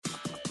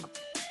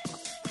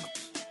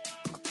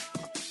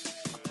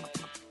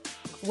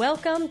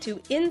Welcome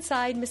to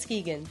Inside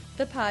Muskegon,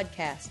 the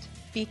podcast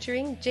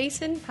featuring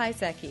Jason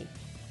Piasecki.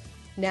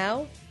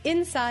 Now,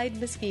 Inside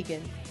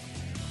Muskegon.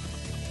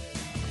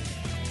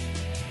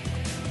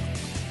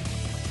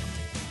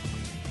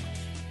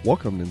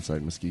 Welcome to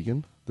Inside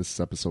Muskegon. This is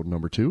episode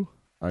number 2.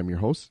 I'm your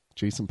host,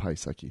 Jason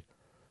Piasecki. I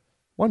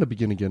want to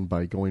begin again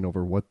by going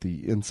over what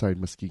the Inside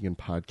Muskegon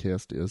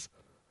podcast is.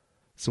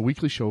 It's a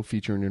weekly show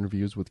featuring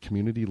interviews with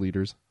community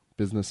leaders,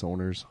 business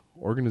owners,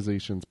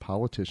 organizations,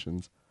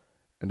 politicians,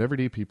 and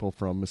everyday people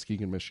from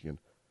Muskegon, Michigan.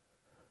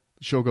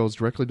 The show goes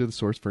directly to the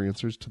source for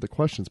answers to the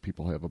questions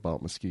people have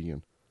about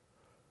Muskegon.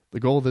 The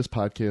goal of this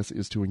podcast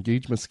is to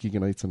engage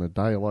Muskegonites in a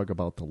dialogue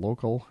about the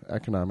local,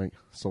 economic,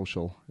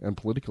 social, and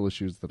political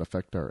issues that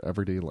affect our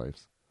everyday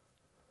lives.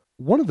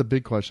 One of the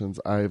big questions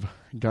I've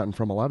gotten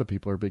from a lot of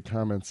people or big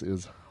comments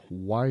is,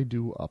 why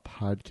do a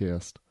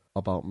podcast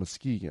about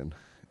Muskegon?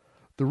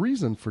 The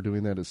reason for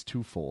doing that is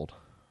twofold.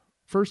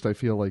 First, I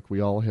feel like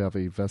we all have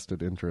a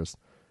vested interest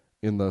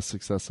in the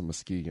success of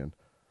Muskegon.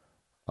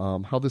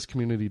 How this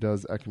community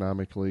does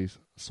economically,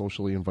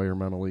 socially,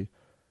 environmentally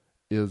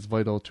is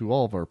vital to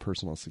all of our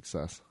personal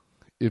success.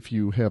 If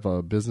you have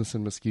a business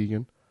in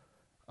Muskegon,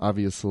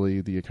 obviously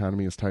the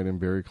economy is tied in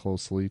very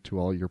closely to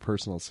all your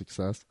personal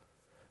success.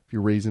 If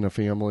you're raising a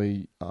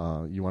family,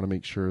 you want to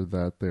make sure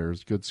that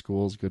there's good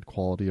schools, good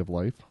quality of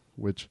life,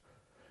 which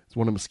is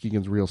one of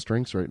Muskegon's real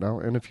strengths right now.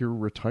 And if you're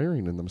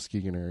retiring in the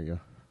Muskegon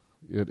area,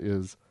 it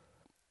is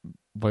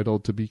vital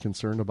to be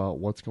concerned about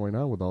what's going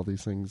on with all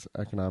these things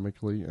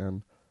economically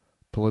and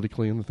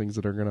politically and the things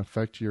that are going to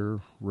affect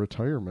your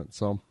retirement.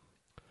 So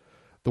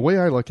the way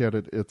I look at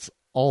it, it's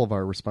all of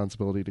our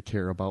responsibility to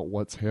care about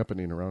what's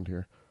happening around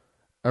here.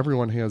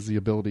 Everyone has the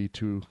ability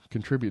to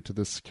contribute to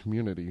this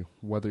community,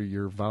 whether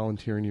you're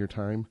volunteering your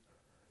time,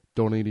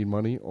 donating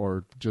money,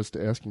 or just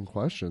asking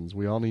questions.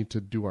 We all need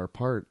to do our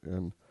part.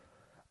 And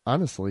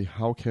honestly,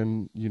 how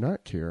can you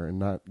not care and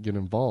not get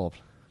involved?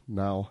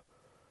 Now,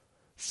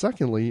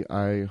 secondly,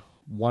 I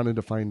wanted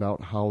to find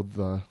out how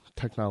the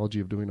technology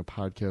of doing a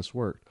podcast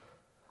worked.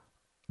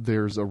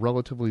 There's a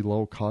relatively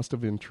low cost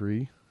of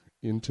entry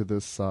into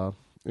this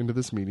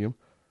medium.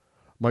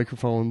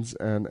 Microphones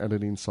and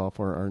editing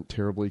software aren't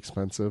terribly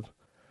expensive.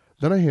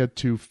 Then I had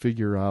to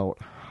figure out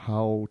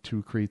how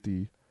to create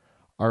the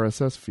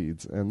RSS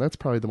feeds, and that's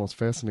probably the most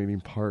fascinating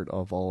part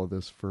of all of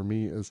this for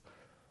me is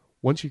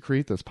once you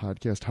create this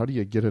podcast, how do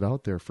you get it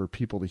out there for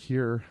people to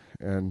hear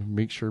and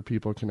make sure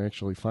people can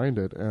actually find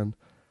it? And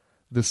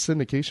this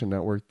syndication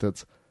network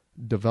that's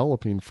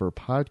developing for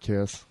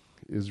podcasts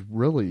is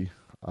really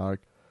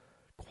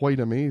quite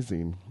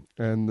amazing.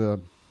 And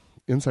the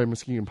Inside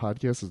Muskegon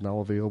podcast is now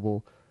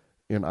available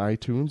in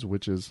iTunes,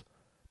 which is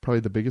probably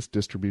the biggest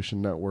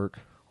distribution network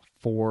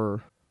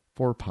for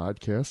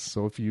podcasts.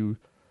 So if you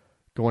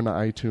go into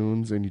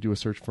iTunes and you do a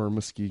search for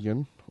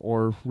Muskegon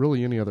or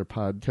really any other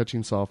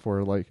pod-catching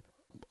software like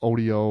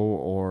Odeo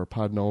or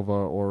Podnova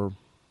or,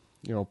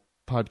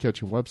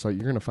 podcatching website,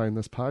 you're going to find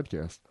this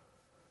podcast.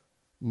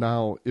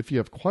 Now, if you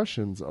have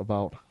questions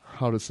about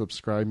how to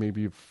subscribe,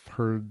 maybe you've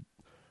heard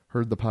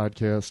the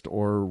podcast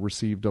or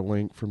received a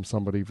link from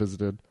somebody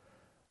visited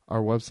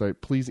our website,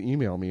 please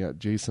email me at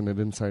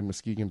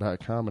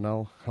jason@insidemuskegon.com and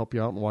I'll help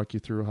you out and walk you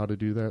through how to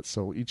do that.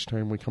 So each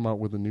time we come out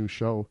with a new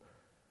show,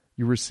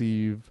 you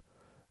receive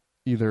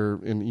either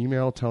an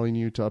email telling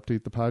you to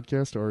update the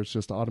podcast or it's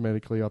just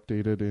automatically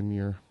updated in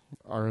your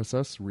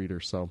RSS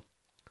reader. So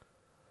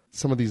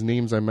some of these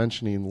names I'm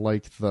mentioning,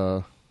 like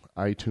the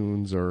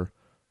iTunes or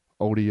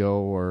Odeo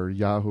or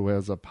Yahoo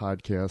as a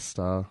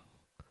podcast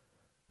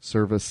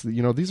service,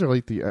 these are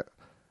like the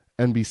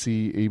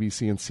NBC,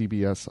 ABC, and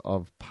CBS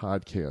of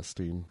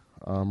podcasting.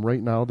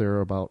 Right now, there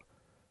are about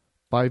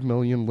 5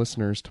 million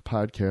listeners to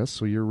podcasts,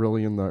 so you're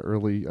really in the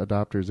early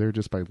adopters there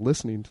just by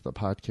listening to the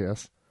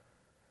podcast.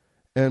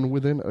 And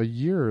within a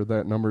year,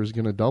 that number is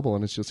going to double,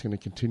 and it's just going to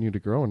continue to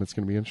grow, and it's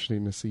going to be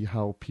interesting to see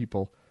how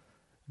people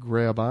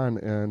grab on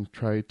and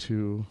try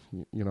to,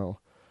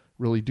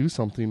 really do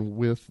something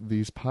with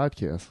these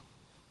podcasts.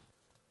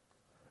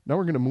 Now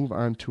we're going to move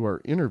on to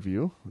our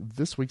interview.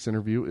 This week's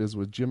interview is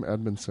with Jim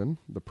Edmondson,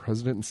 the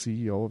president and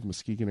CEO of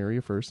Muskegon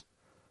Area First.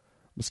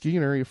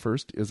 Muskegon Area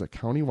First is a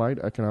county-wide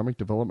economic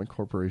development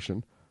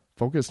corporation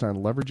focused on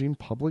leveraging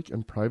public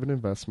and private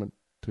investment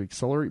to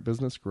accelerate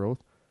business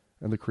growth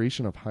and the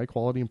creation of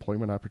high-quality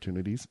employment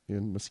opportunities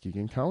in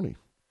Muskegon County.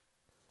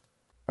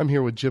 I'm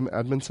here with Jim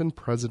Edmondson,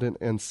 president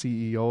and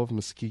CEO of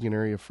Muskegon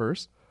Area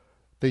First.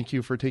 Thank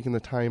you for taking the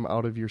time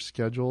out of your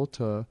schedule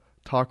to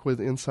talk with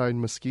Inside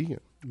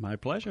Muskegon. My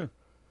pleasure.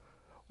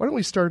 Why don't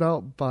we start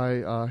out by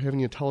having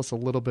you tell us a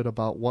little bit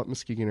about what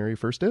Muskegon Area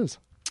First is?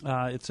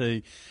 It's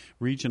a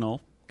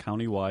regional,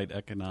 county-wide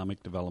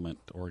economic development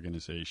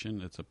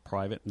organization. It's a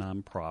private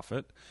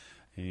nonprofit,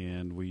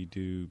 and we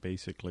do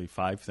basically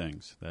 5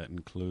 things. That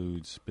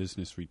includes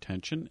business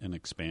retention and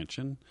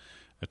expansion,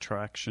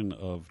 attraction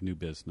of new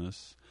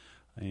business,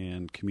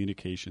 and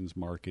communications,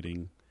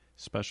 marketing,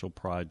 special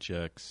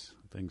projects,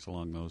 things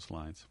along those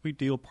lines. We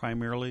deal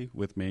primarily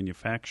with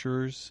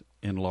manufacturers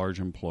and large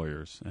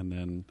employers, and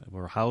then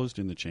we're housed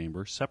in the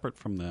chamber, separate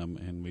from them,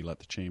 and we let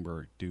the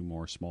chamber do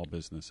more small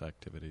business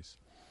activities.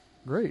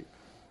 Great.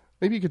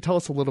 Maybe you could tell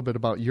us a little bit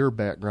about your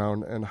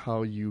background and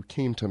how you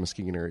came to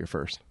Muskegon area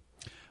first.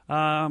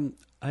 I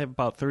have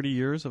about 30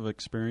 years of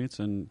experience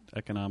in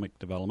economic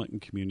development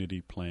and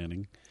community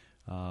planning.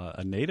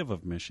 A native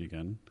of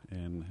Michigan,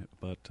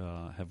 but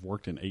have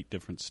worked in 8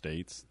 different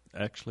states.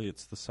 Actually,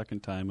 it's the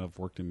second time I've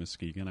worked in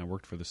Muskegon. I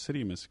worked for the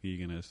city of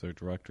Muskegon as their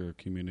director of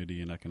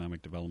community and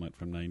economic development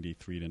from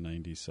 93 to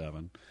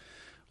 97.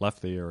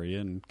 Left the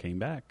area and came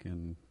back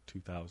in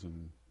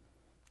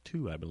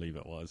 2002, I believe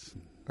it was.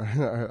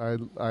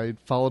 I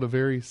followed a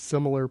very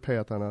similar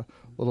path on a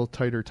little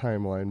tighter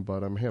timeline,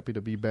 but I'm happy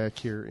to be back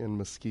here in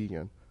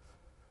Muskegon.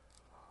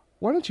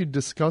 Why don't you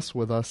discuss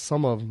with us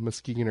some of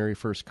Muskegon Area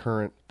First's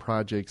current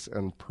projects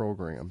and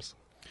programs?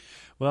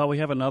 Well, we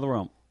have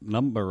another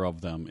number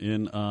of them.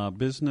 In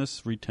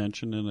business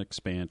retention and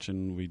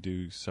expansion, we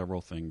do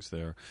several things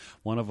there.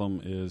 One of them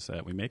is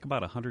that we make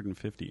about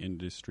 150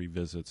 industry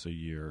visits a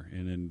year,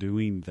 and in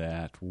doing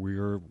that,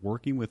 we're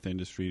working with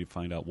industry to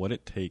find out what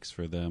it takes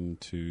for them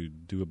to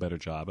do a better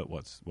job at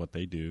what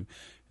they do,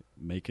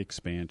 make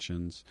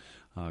expansions,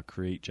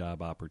 create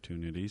job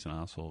opportunities, and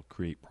also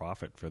create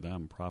profit for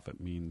them.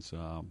 Profit means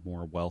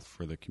more wealth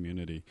for the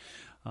community.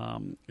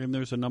 And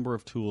there's a number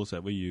of tools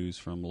that we use,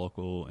 from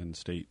local and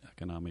state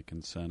economic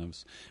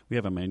incentives. We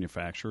have a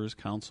manufacturers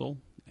council,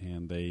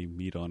 and they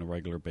meet on a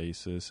regular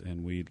basis,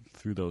 and we,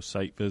 through those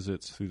site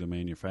visits, through the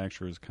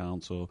manufacturers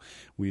council,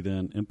 we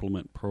then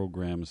implement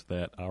programs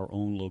that our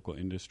own local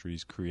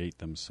industries create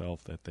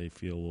themselves that they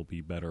feel will be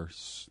better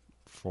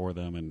for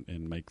them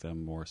and make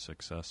them more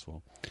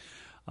successful.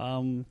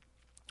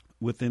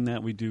 Within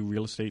that, we do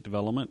real estate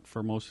development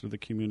for most of the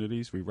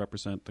communities. We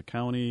represent the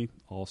county,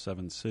 all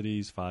 7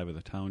 cities, 5 of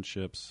the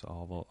townships.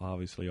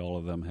 Obviously, all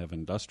of them have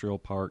industrial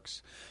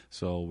parks,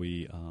 so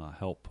we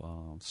help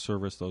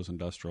service those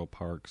industrial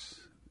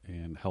parks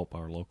and help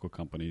our local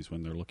companies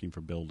when they're looking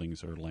for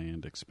buildings or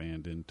land,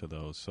 expand into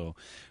those. So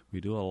we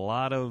do a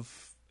lot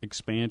of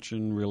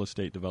expansion, real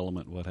estate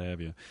development, what have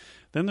you.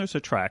 Then there's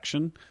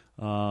attraction.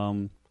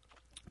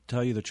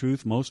 Tell you the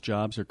truth, most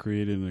jobs are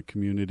created in the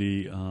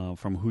community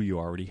from who you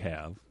already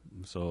have.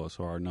 So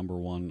our number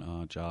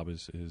one job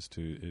is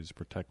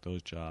protect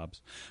those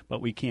jobs, but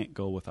we can't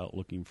go without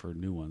looking for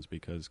new ones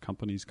because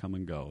companies come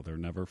and go. They're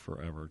never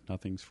forever.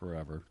 Nothing's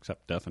forever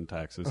except death and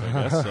taxes,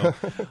 I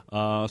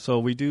guess. So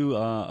we do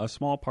a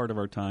small part of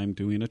our time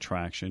doing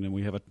attraction, and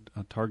we have a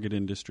target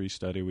industry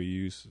study we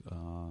use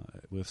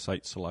with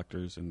site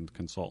selectors and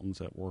consultants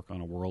that work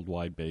on a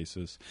worldwide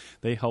basis.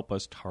 They help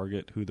us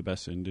target who the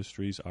best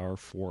industries are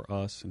for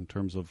us in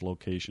terms of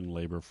location,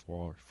 labor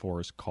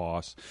force,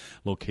 costs,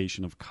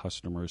 location of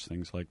customers,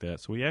 things like that.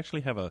 So we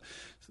actually have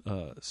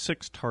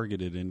 6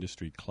 targeted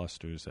industry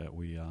clusters that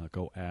we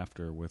go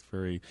after with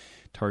very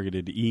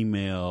targeted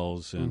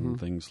emails and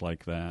things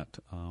like that.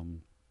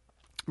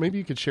 Maybe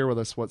you could share with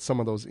us what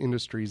some of those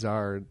industries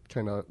are. It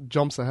kind of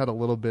jumps ahead a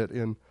little bit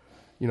in,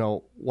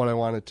 what I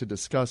wanted to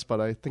discuss, but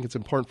I think it's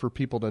important for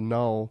people to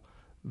know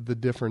the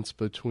difference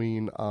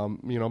between,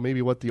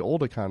 maybe what the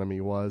old economy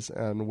was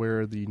and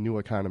where the new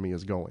economy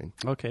is going.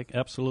 Okay,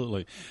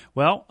 absolutely.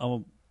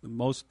 Well,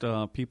 most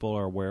people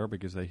are aware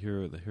because they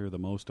hear the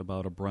most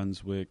about a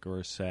Brunswick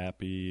or a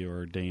Sappi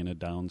or Dana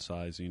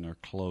downsizing or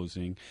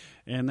closing,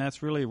 and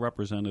that's really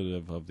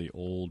representative of the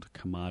old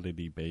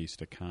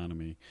commodity-based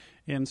economy.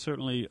 And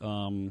certainly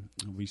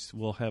we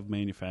will have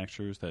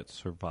manufacturers that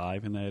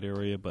survive in that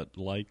area, but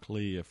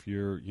likely if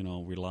you're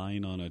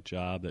relying on a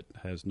job that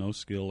has no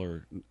skill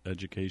or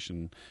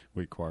education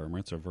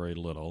requirements or very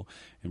little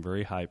and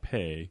very high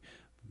pay,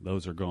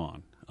 those are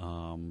gone.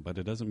 But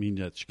it doesn't mean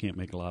that you can't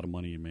make a lot of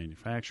money in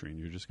manufacturing.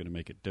 You're just going to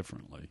make it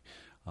differently.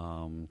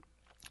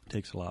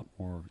 Takes a lot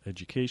more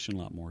education,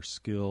 a lot more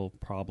skill,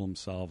 problem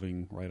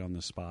solving right on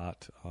the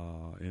spot,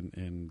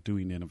 and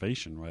doing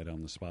innovation right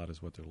on the spot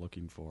is what they're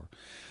looking for.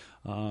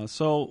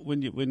 So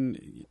when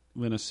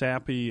a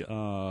Sappi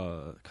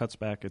cuts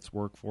back its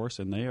workforce,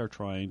 and they are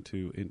trying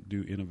to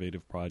do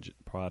innovative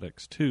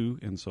products too,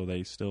 and so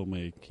they still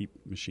may keep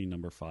machine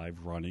number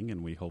 5 running,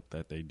 and we hope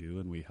that they do,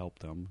 and we help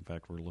them. In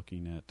fact, we're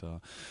looking at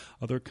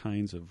other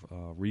kinds of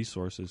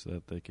resources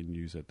that they can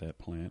use at that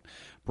plant.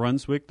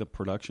 Brunswick, the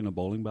production of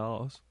bowling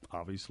balls,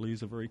 obviously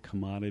is a very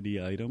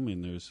commodity item,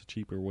 and there's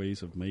cheaper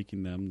ways of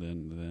making them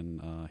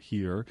than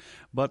here.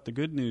 But the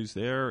good news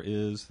there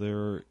is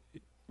their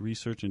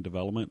research and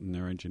development and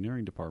their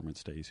engineering department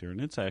stays here,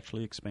 and it's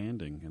actually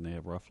expanding, and they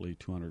have roughly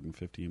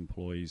 250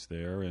 employees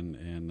there, and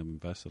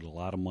invested a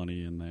lot of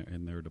money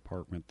in their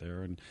department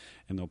there, and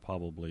they'll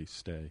probably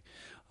stay.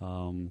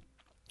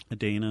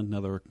 Dana,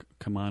 another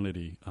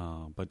commodity,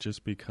 but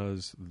just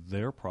because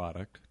their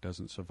product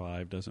doesn't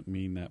survive doesn't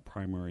mean that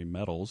primary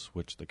metals,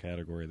 which the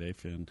category they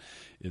fit in,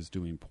 is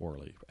doing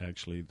poorly.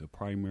 Actually, the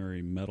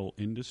primary metal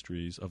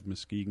industries of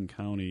Muskegon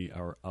County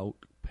are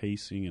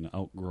outpacing and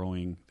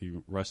outgrowing the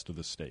rest of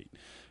the state.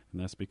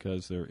 and that's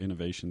because they're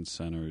innovation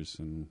centers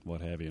and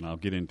what have you, and I'll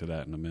get into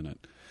that in a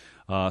minute.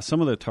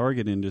 Some of the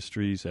target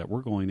industries that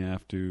we're going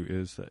after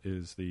is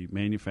the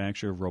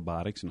manufacture of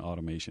robotics and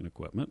automation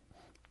equipment,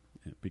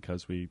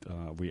 because we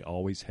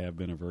always have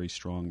been a very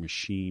strong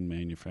machine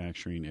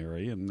manufacturing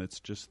area, and that's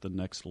just the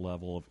next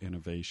level of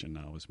innovation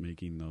now, is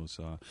making those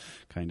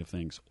kind of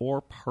things,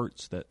 or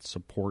parts that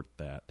support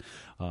that.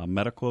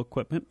 Medical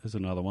equipment is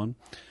another one.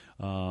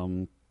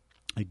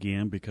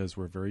 Again, because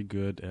we're very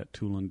good at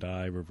tool and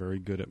die, we're very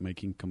good at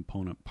making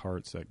component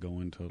parts that go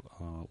into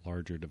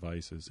larger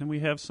devices. And we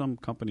have some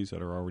companies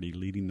that are already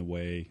leading the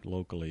way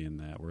locally in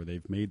that, where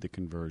they've made the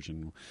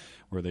conversion,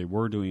 where they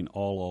were doing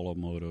all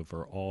automotive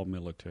or all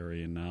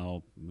military, and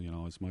now,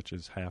 as much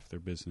as half their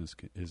business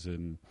is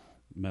in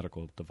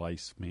medical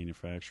device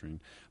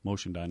manufacturing.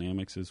 Motion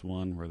Dynamics is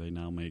one where they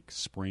now make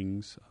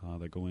springs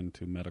that go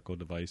into medical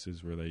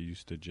devices, where they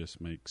used to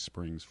just make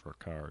springs for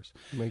cars.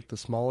 Make the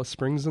smallest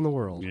springs in the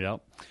world.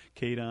 Yep.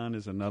 Kadon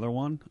is another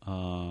one.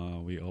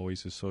 We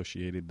always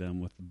associated them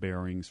with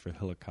bearings for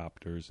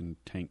helicopters and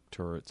tank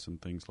turrets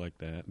and things like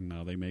that, and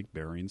now they make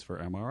bearings for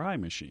MRI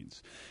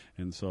machines.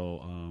 And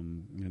so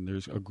and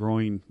there's a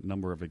growing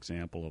number of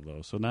examples of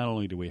those. So not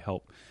only do we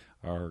help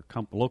our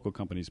local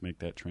companies make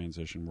that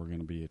transition, we're going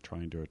to be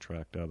trying to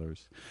attract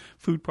others.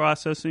 Food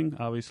processing,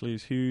 obviously,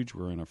 is huge.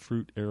 We're in a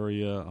fruit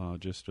area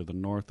just to the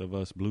north of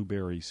us.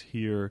 Blueberries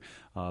here.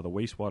 The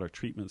wastewater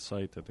treatment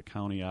site that the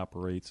county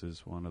operates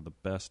is one of the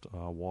best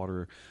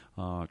water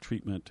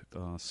treatment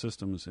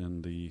systems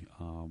in the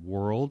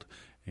world.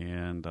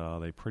 And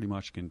they pretty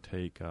much can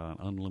take an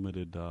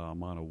unlimited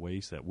amount of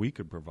waste that we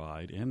could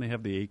provide, and they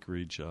have the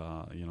acreage,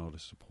 to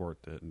support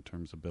it in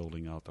terms of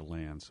building out the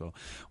land. So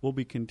we'll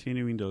be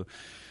continuing to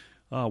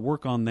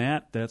work on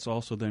that. That's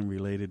also then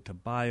related to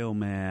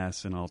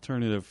biomass and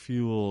alternative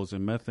fuels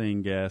and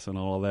methane gas and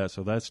all of that.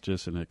 So that's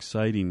just an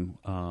exciting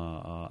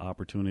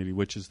opportunity,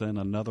 which is then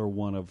another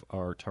one of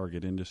our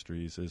target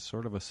industries, is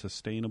sort of a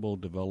sustainable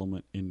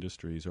development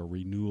industries or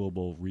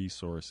renewable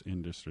resource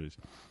industries.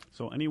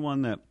 So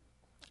anyone that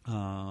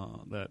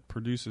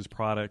produces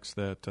products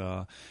that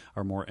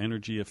are more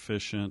energy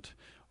efficient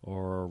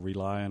or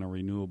rely on a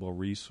renewable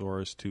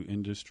resource, to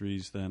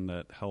industries then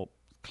that help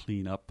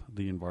clean up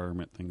the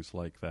environment, things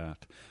like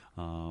that,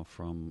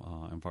 from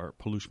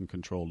pollution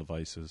control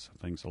devices,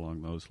 things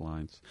along those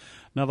lines.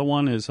 Another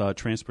one is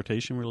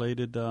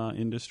transportation-related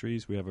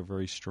industries. We have a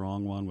very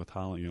strong one with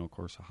Holland. Of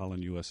course,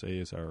 Holland USA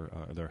is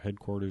their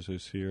headquarters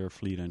is here.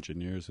 Fleet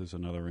Engineers is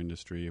another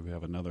industry. We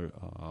have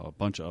a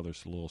bunch of other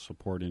little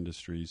support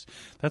industries.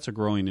 That's a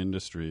growing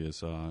industry.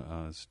 Is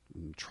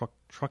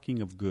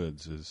trucking of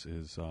goods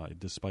is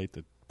despite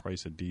the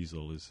price of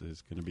diesel is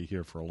going to be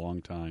here for a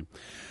long time.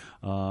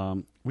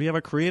 We have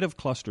a creative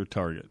cluster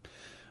target,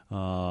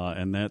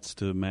 and that's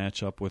to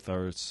match up with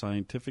our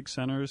scientific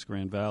centers,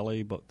 Grand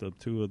Valley. But the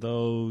two of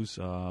those,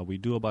 we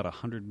do about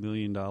 $100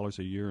 million a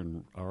year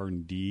in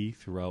R&D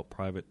throughout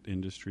private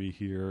industry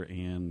here,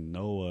 and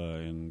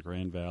NOAA and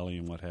Grand Valley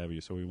and what have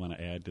you. So we want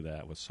to add to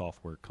that with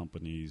software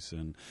companies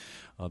and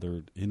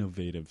other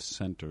innovative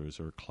centers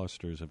or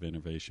clusters of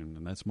innovation,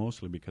 and that's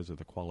mostly because of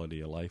the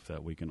quality of life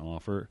that we can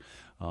offer.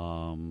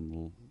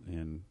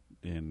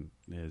 And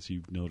as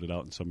you've noted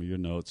out in some of your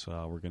notes,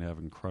 we're going to have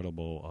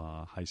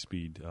incredible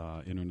high-speed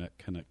internet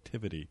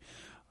connectivity.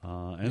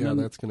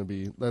 That's going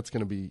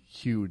to be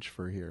huge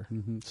for here.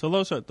 Mm-hmm. So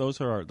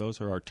those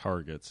are our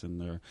targets,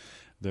 and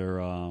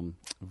they're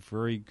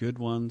very good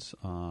ones.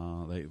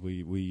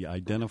 We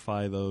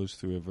identify those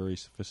through a very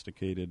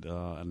sophisticated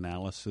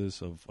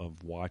analysis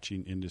of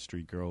watching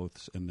industry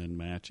growths and then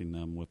matching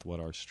them with what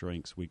our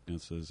strengths,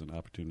 weaknesses, and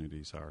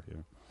opportunities are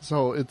here.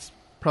 So it's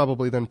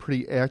probably then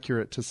pretty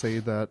accurate to say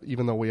that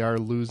even though we are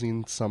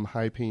losing some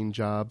high-paying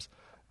jobs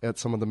at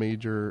some of the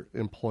major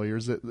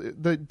employers,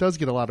 that does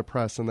get a lot of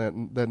press, and that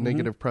mm-hmm.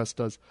 negative press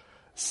does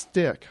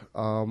stick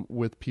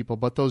with people,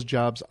 but those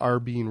jobs are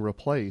being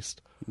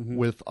replaced mm-hmm.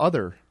 with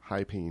other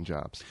high-paying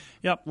jobs.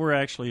 Yep, we're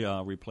actually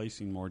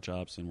replacing more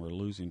jobs than we're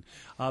losing.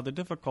 The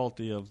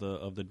difficulty of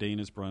the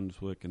Danas,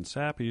 Brunswick, and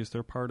Sappi is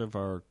they're part of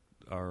our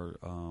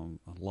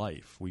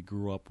life. We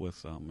grew up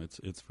with them.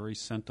 It's very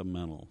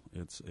sentimental.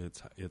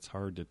 It's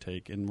hard to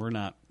take, and we're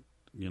not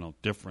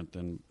different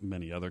than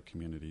many other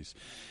communities.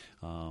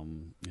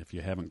 If you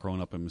haven't grown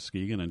up in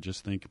Muskegon and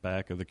just think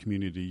back of the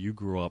community you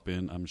grew up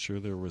in, I'm sure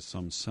there was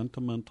some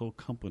sentimental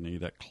company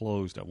that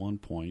closed at one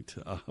point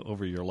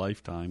over your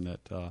lifetime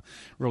that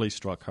really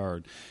struck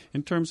hard.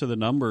 In terms of the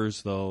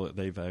numbers, though,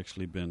 they've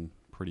actually been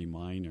pretty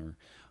minor.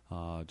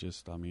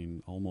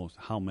 Almost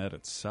Howmet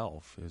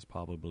itself has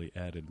probably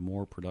added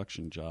more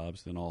production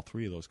jobs than all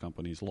three of those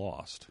companies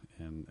lost,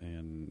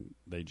 and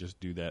they just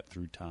do that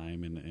through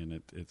time,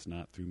 and it's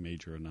not through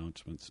major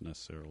announcements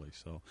necessarily.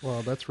 So,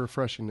 well, that's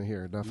refreshing to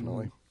hear,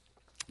 definitely.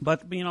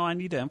 But I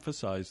need to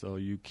emphasize, though,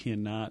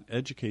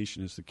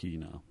 education is the key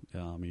now.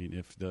 I mean,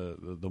 if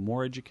the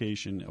more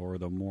education or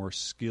the more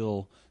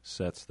skill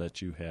sets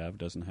that you have,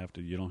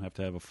 you don't have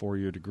to have a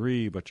 4-year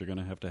degree, but you're going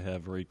to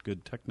have very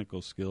good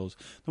technical skills,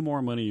 the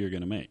more money you're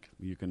going to make.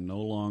 You can no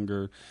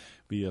longer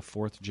be a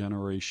fourth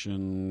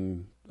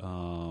generation,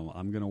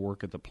 I'm going to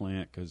work at the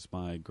plant because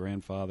my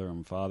grandfather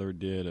and father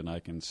did, and I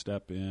can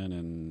step in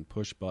and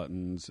push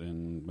buttons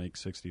and make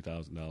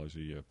 $60,000 a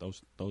year.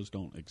 Those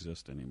don't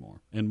exist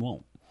anymore and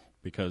won't,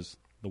 because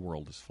the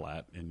world is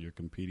flat and you're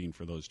competing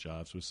for those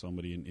jobs with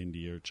somebody in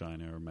India or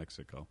China or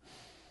Mexico.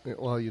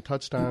 Well, you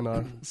touched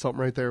on something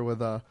right there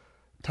with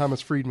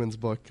Thomas Friedman's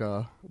book,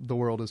 The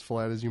World is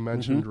Flat, as you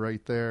mentioned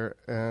right there.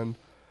 And,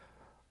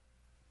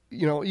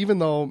 even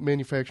though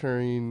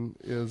manufacturing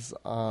is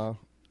on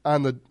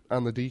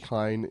the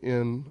decline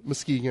in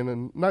Muskegon,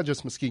 and not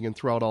just Muskegon,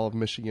 throughout all of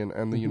Michigan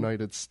and the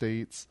United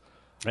States.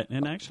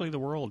 And actually, the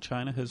world,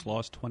 China has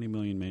lost 20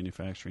 million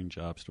manufacturing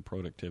jobs to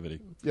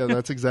productivity. Yeah,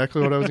 that's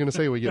exactly what I was going to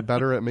say. We get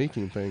better at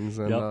making things,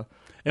 and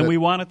and we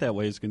want it that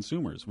way as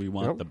consumers. We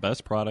want the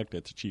best product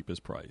at the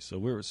cheapest price. So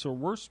we're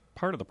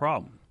part of the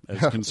problem as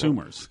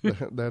consumers.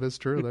 That is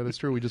true. That is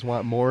true. We just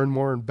want more and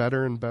more and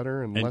better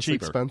and less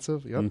cheaper.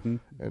 expensive. Yep,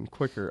 and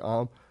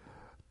quicker.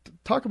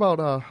 Talk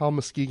about how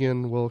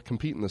Muskegon will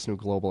compete in this new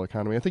global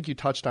economy. I think you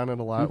touched on it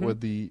a lot with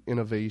the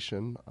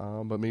innovation,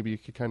 but maybe you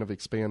could kind of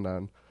expand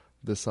on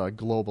this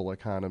global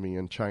economy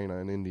in China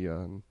and India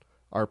and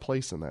our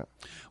place in that.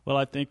 Well,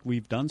 I think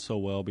we've done so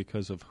well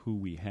because of who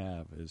we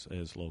have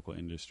as local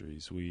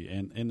industries.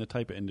 And the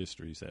type of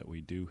industries that we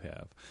do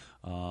have.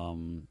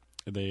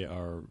 They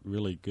are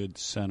really good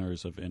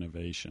centers of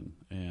innovation,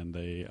 and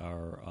they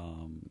are,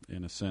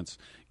 in a sense,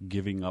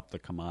 giving up the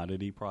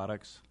commodity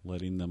products,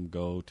 letting them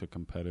go to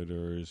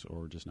competitors,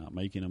 or just not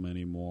making them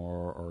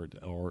anymore,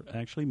 or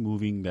actually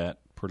moving that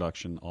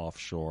production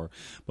offshore.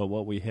 But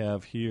what we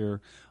have here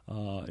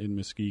in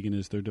Muskegon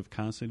is they're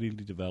constantly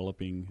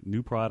developing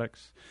new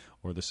products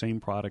or the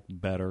same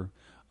product better,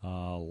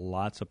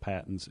 lots of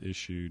patents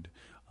issued.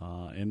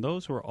 And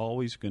those are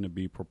always going to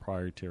be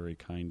proprietary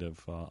kind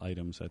of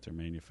items that they're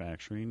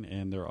manufacturing,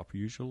 and they're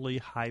usually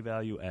high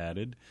value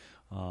added,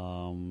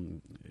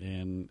 and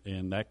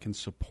that can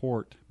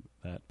support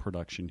that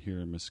production here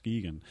in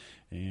Muskegon.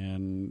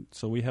 And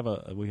so we have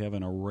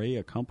an array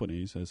of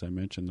companies, as I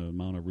mentioned, the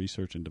amount of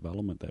research and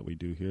development that we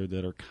do here,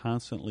 that are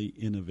constantly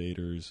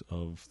innovators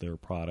of their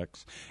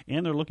products,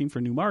 and they're looking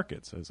for new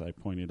markets, as I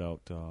pointed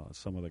out,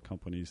 some of the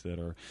companies that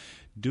are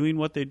doing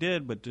what they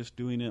did, but just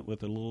doing it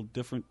with a little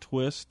different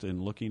twist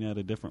and looking at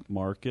a different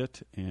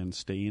market and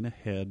staying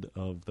ahead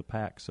of the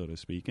pack, so to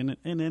speak. And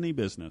in any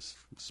business,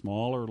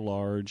 small or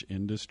large,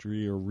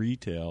 industry or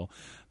retail,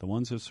 the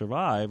ones that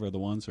survive are the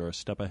ones that are a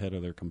step ahead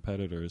of their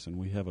competitors, and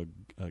we have a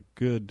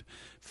good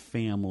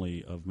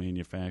family of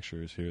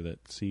manufacturers here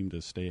that seem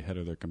to stay ahead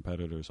of their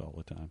competitors all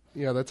the time.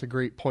 Yeah, that's a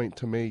great point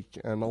to make.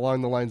 And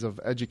along the lines of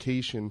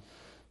education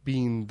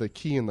being the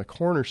key and the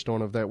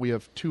cornerstone of that, we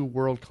have 2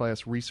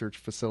 world-class research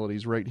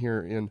facilities right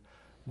here in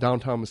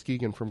downtown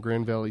Muskegon from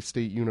Grand Valley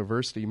State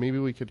University. Maybe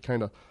we could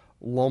kind of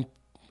lump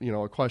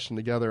a question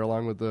together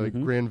along with the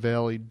Grand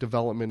Valley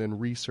development and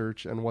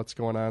research and what's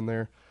going on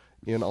there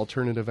in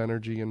alternative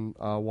energy and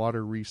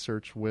water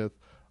research with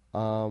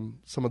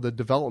some of the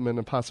development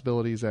and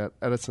possibilities at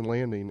Edison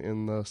Landing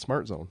in the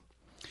Smart Zone.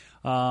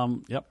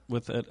 Yep.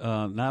 With it,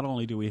 not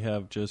only do we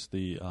have just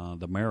the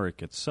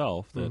Merrick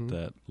itself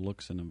that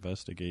looks and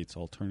investigates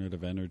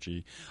alternative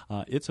energy,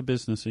 it's a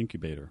business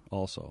incubator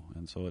also,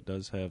 and so it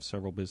does have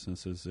several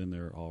businesses in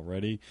there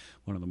already.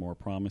 One of the more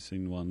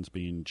promising ones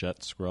being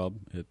Jet Scrub.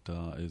 It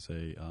is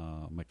a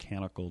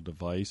mechanical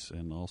device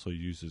and also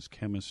uses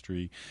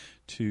chemistry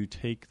to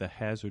take the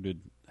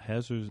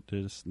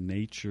hazardous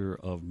nature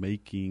of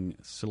making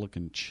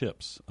silicon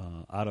chips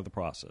out of the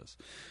process.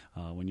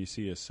 When you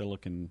see a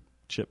silicon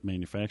chip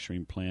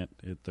manufacturing plant,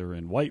 they're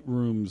in white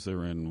rooms,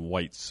 they're in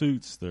white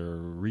suits, they're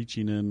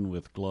reaching in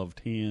with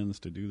gloved hands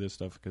to do this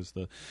stuff because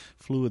the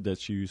fluid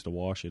that's used to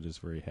wash it is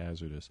very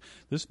hazardous.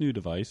 This new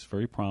device,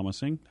 very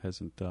promising,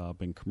 hasn't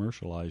been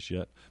commercialized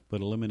yet,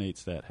 but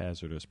eliminates that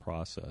hazardous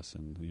process,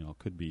 and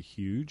could be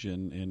huge.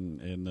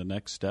 And the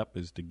next step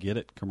is to get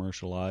it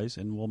commercialized,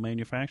 and we'll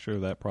manufacture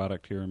that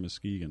product here in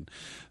Muskegon.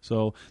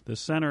 So the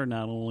center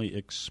not only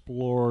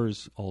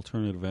explores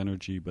alternative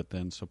energy, but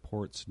then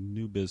supports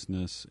new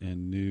business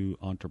and new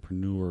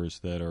entrepreneurs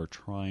that are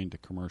trying to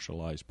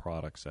commercialize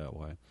products that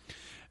way.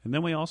 And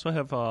then we also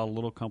have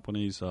little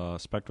companies,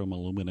 Spectrum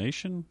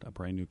Illumination, a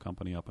brand new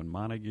company up in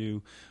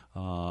Montague,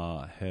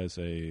 has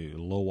a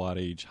low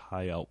wattage,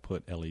 high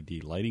output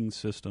LED lighting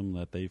system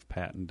that they've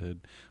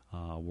patented.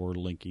 We're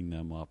linking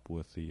them up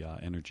with the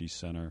Energy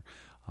Center,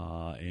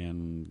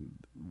 and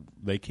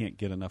they can't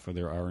get enough of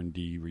their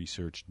R&D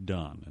research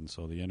done. And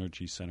so the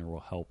Energy Center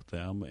will help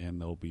them,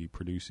 and they'll be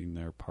producing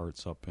their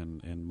parts up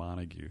in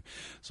Montague.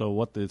 So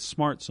what the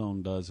Smart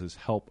Zone does is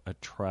help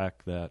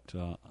attract that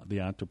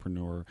the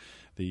entrepreneur,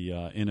 the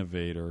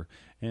innovator,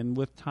 and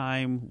with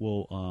time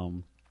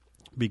we'll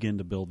begin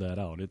to build that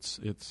out. It's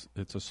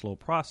a slow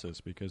process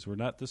because we're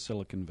not the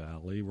Silicon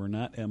Valley, we're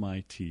not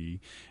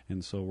MIT,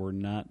 and so we're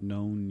not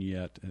known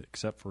yet,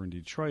 except for in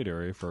Detroit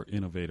area, for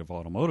innovative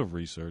automotive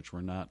research.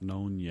 We're not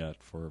known yet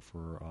for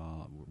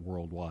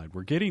worldwide.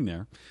 We're getting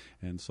there,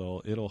 and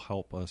so it'll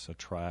help us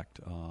attract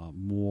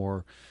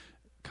more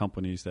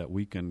companies that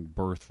we can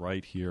birth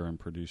right here and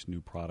produce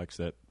new products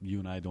that you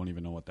and I don't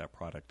even know what that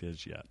product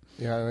is yet.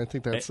 Yeah, and I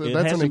think it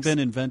hasn't been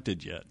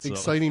invented yet. So.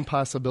 Exciting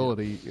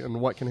possibility and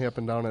what can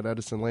happen down at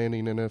Edison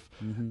Landing. And if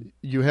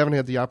you haven't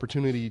had the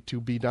opportunity to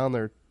be down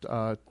there,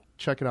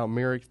 check it out.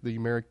 The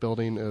Merrick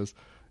building is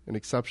an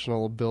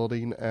exceptional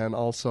building, and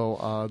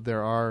also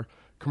there are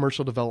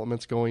commercial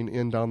developments going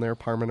in down there.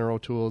 Parman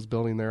O'Toole is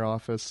building their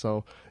office.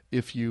 So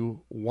if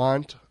you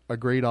want a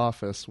great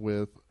office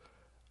with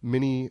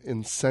many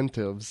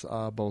incentives,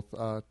 both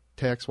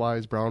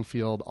tax-wise,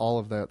 brownfield, all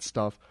of that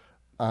stuff,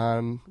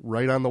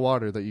 right on the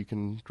water that you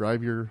can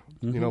drive your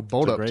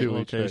boat up to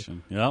each day.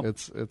 Yep.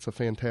 It's a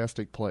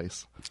fantastic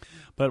place.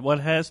 But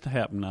what has to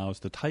happen now is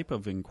the type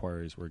of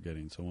inquiries we're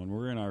getting. So when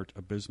we're in our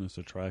business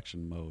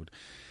attraction mode,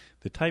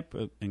 the type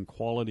and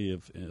quality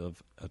of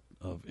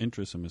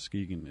interest in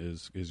Muskegon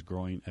is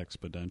growing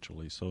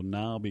exponentially. So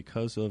now,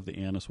 because of the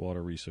Annis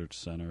Water Research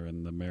Center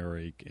and the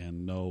Merrick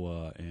and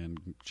NOAA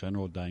and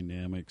General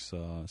Dynamics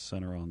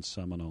Center on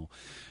Seminole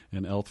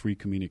and L3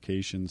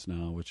 Communications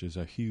now, which is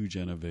a huge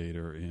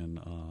innovator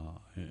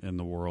in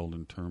the world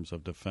in terms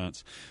of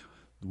defense,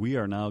 we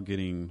are now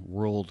getting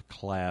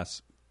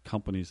world-class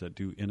companies that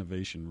do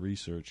innovation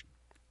research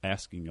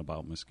asking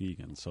about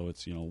Muskegon. So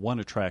it's, one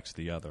attracts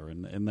the other,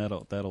 and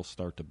that'll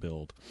start to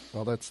build.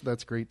 Well,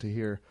 that's great to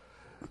hear.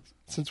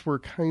 Since we're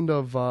kind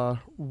of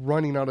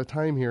running out of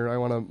time here, I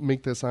want to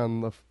make this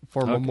on the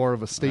form of more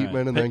of a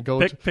statement, and then go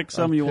pick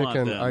some you want.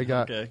 Then.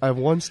 I have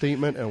one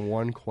statement and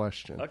one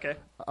question. Okay.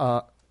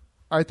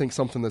 I think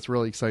something that's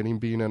really exciting,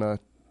 being in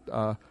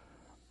a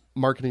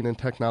marketing and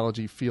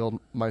technology field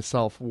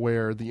myself,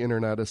 where the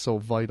internet is so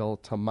vital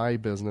to my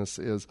business,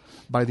 is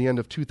by the end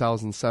of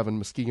 2007,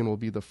 Muskegon will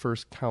be the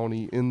first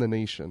county in the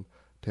nation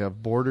to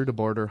have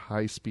border-to-border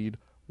high-speed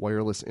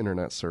wireless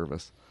internet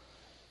service.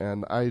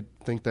 And I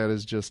think that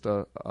is just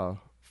a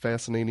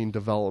fascinating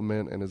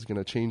development and is going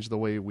to change the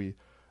way we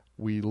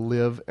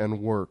live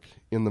and work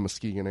in the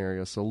Muskegon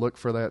area. So look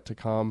for that to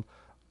come.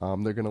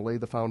 They're going to lay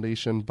the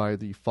foundation by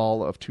the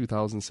fall of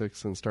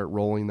 2006 and start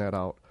rolling that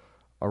out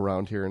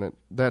around here, and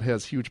that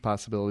has huge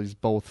possibilities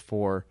both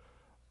for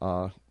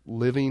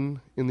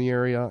living in the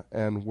area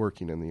and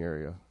working in the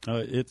area.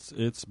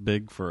 It's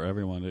big for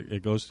everyone.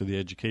 It goes to the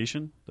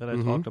education that I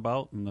talked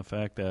about, and the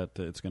fact that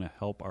it's going to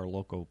help our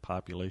local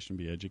population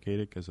be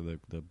educated because of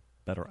the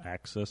better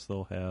access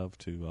they'll have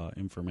to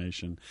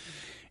information,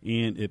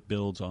 and it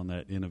builds on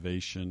that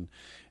innovation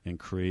and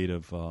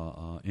creative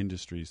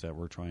industries that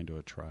we're trying to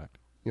attract.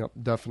 Yep,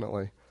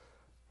 definitely.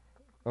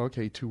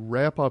 Okay, to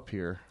wrap up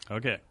here.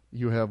 Okay.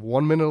 You have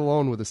 1 minute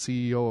alone with the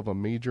CEO of a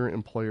major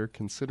employer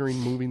considering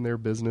moving their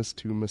business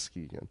to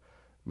Muskegon.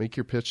 Make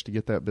your pitch to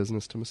get that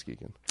business to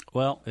Muskegon.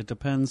 Well, it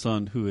depends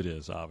on who it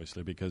is,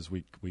 obviously, because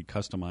we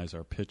customize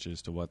our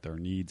pitches to what their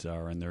needs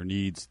are, and their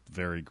needs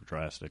vary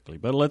drastically.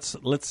 But let's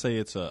say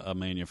it's a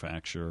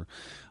manufacturer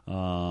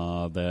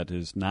that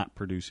is not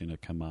producing a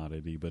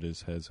commodity, but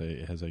has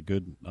a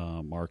good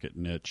market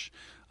niche,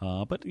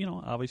 but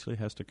obviously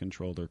has to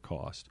control their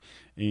cost.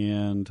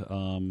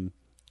 And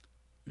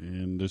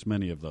there's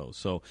many of those.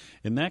 So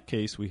in that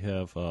case, we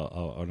have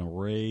an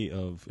array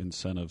of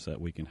incentives that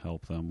we can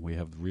help them. We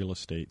have real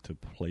estate to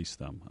place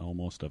them,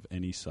 almost of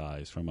any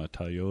size, from a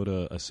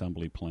Toyota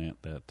assembly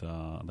plant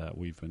that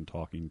we've been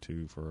talking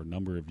to for a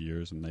number of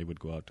years, and they would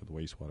go out to the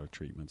wastewater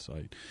treatment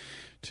site,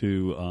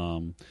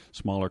 to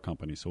smaller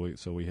companies.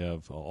 So we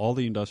have all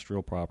the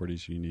industrial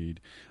properties you need,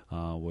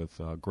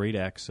 with great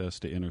access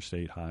to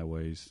interstate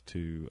highways,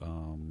 to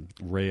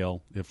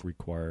rail if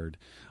required,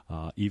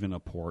 even a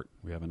port.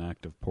 We have an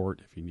active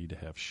port if you need to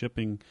have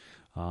shipping,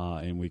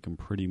 and we can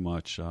pretty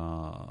much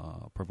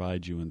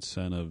provide you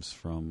incentives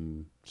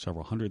from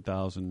several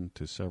 $100,000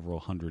 to several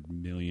 $100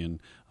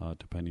 million,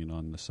 depending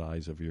on the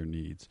size of your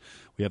needs.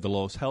 We have the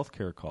lowest health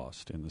care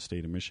cost in the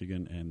state of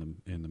Michigan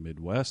and in the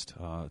Midwest.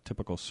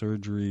 Typical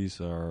surgeries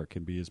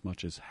can be as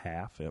much as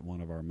half at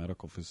one of our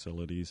medical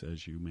facilities,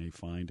 as you may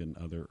find in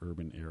other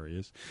urban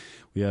areas.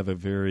 We have a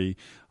very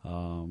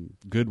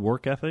good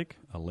work ethic,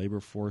 a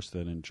labor force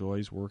that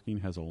enjoys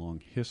working, has a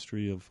long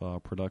history of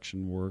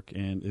production work,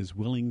 and is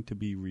willing to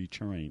be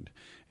retrained.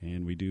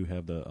 And we do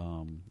have the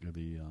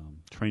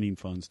training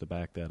funds to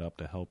back that up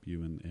to help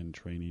you in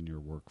training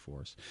your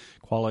workforce.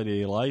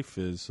 Quality of life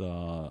is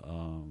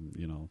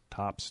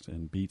tops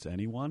and beats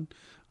anyone.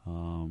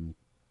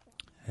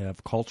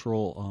 have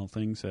cultural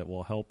things that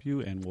will help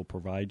you and will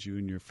provide you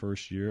in your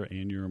first year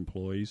and your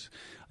employees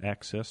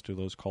access to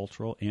those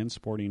cultural and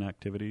sporting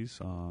activities.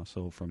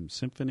 So from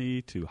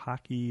symphony to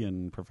hockey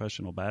and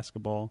professional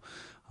basketball,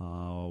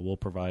 we'll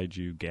provide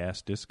you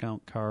gas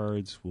discount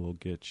cards. We'll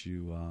get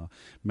you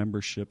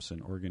memberships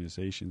and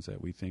organizations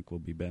that we think will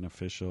be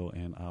beneficial,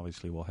 and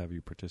obviously we'll have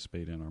you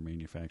participate in our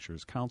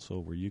Manufacturers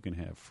Council where you can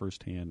have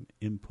firsthand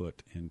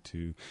input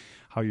into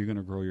how you're going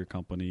to grow your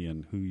company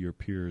and who your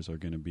peers are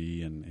going to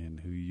be and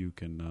who you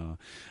can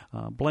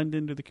blend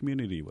into the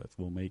community with.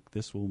 We'll make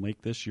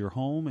this your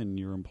home and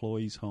your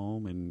employees'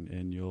 home,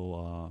 and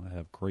you'll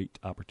have great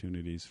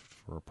opportunities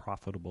for a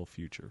profitable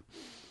future.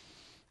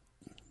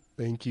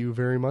 Thank you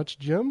very much,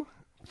 Jim.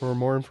 For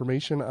more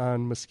information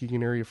on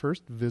Muskegon Area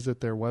First, visit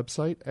their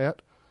website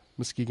at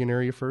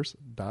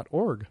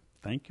muskegonareafirst.org.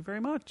 Thank you very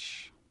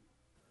much.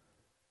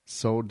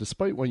 So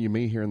despite what you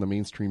may hear in the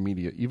mainstream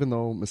media, even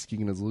though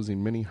Muskegon is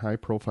losing many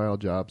high-profile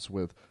jobs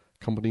with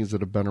companies that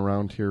have been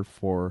around here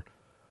for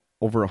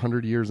over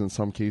 100 years in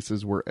some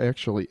cases, we're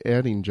actually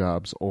adding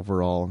jobs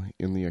overall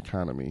in the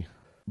economy.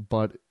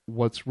 But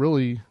what's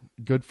really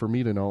good for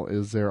me to know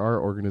is there are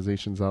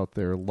organizations out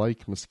there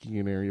like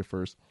Muskegon Area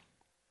First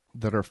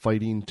that are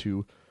fighting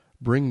to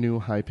bring new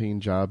high-paying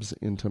jobs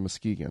into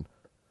Muskegon.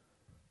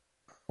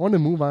 I want to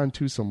move on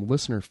to some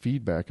listener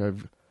feedback.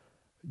 I've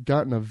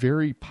gotten a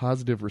very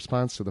positive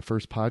response to the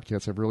first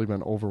podcast. I've really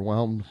been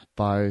overwhelmed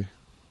by,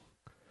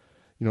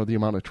 the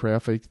amount of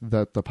traffic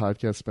that the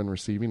podcast has been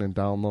receiving and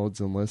downloads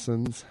and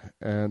listens.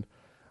 And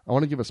I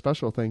want to give a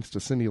special thanks to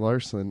Cindy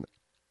Larson,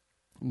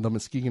 the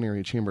Muskegon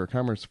Area Chamber of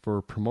Commerce,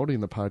 for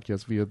promoting the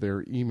podcast via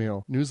their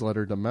email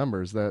newsletter to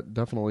members. That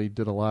definitely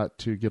did a lot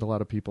to get a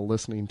lot of people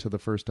listening to the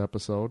first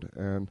episode,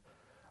 and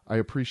I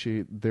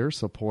appreciate their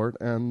support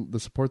and the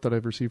support that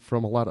I've received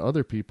from a lot of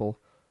other people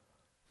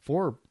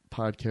for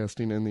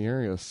podcasting in the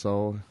area.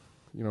 So,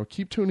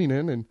 keep tuning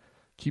in and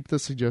keep the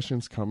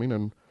suggestions coming.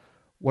 And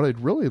what I'd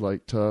really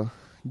like to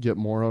get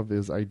more of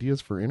is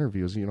ideas for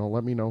interviews.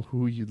 Let me know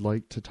who you'd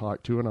like to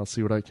talk to, and I'll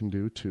see what I can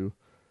do to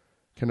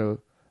kind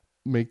of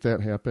make that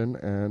happen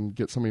and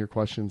get some of your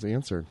questions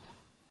answered.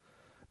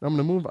 Now I'm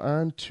going to move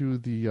on to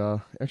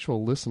the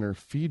actual listener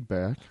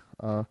feedback.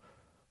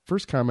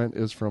 First comment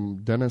is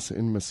from Dennis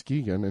in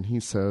Muskegon, and he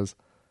says,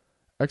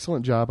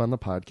 "Excellent job on the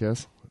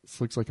podcast.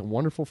 This looks like a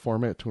wonderful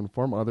format to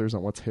inform others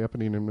on what's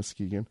happening in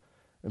Muskegon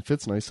and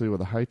fits nicely with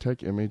a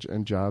high-tech image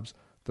and jobs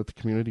that the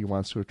community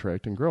wants to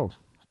attract and grow.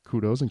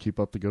 Kudos and keep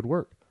up the good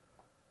work."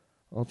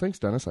 Well, thanks,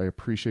 Dennis. I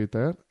appreciate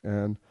that.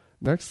 And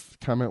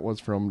next comment was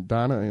from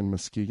Donna in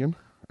Muskegon.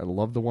 "I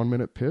love the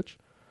 1-minute pitch.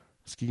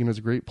 Muskegon is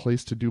a great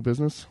place to do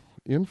business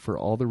in for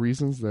all the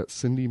reasons that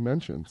Cindy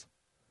mentions."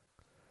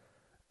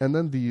 And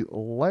then the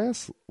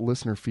last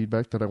listener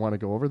feedback that I want to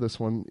go over, this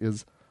one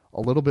is a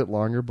little bit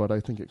longer, but I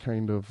think it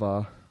kind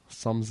of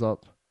sums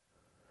up,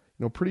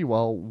 pretty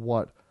well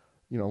what,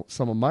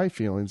 some of my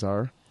feelings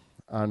are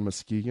on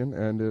Muskegon.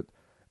 And it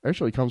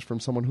actually comes from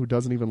someone who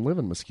doesn't even live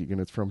in Muskegon.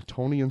 It's from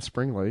Tony in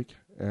Spring Lake.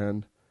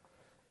 And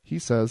he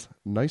says,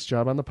 "Nice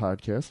job on the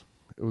podcast.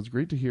 It was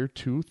great to hear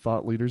two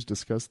thought leaders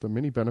discuss the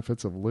many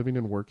benefits of living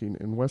and working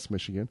in West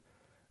Michigan,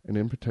 and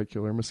in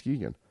particular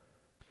Muskegon.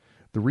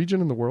 The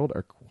region and the world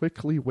are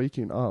quickly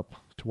waking up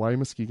to why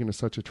Muskegon is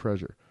such a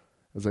treasure.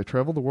 As I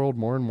travel the world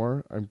more and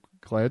more, I'm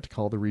glad to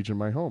call the region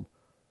my home.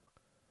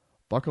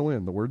 Buckle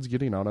in, the word's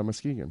getting out on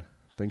Muskegon.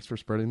 Thanks for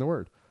spreading the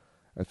word."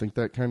 I think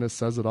that kind of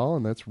says it all,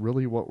 and that's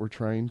really what we're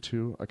trying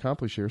to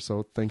accomplish here,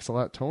 so thanks a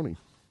lot, Tony.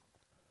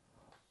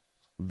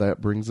 That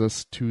brings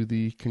us to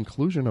the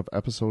conclusion of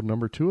episode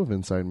number 2 of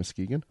Inside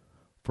Muskegon.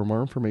 For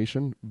more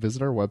information,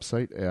 visit our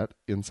website at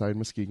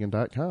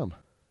InsideMuskegon.com.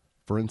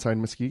 For Inside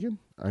Muskegon,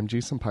 I'm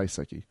Jason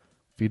Piasecki.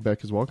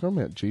 Feedback is welcome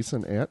at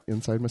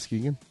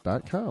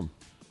jason@InsideMuskegon.com.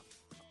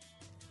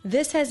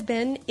 This has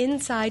been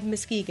Inside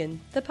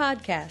Muskegon, the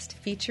podcast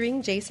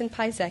featuring Jason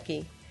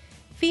Piasecki.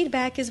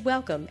 Feedback is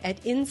welcome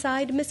at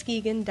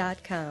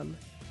InsideMuskegon.com.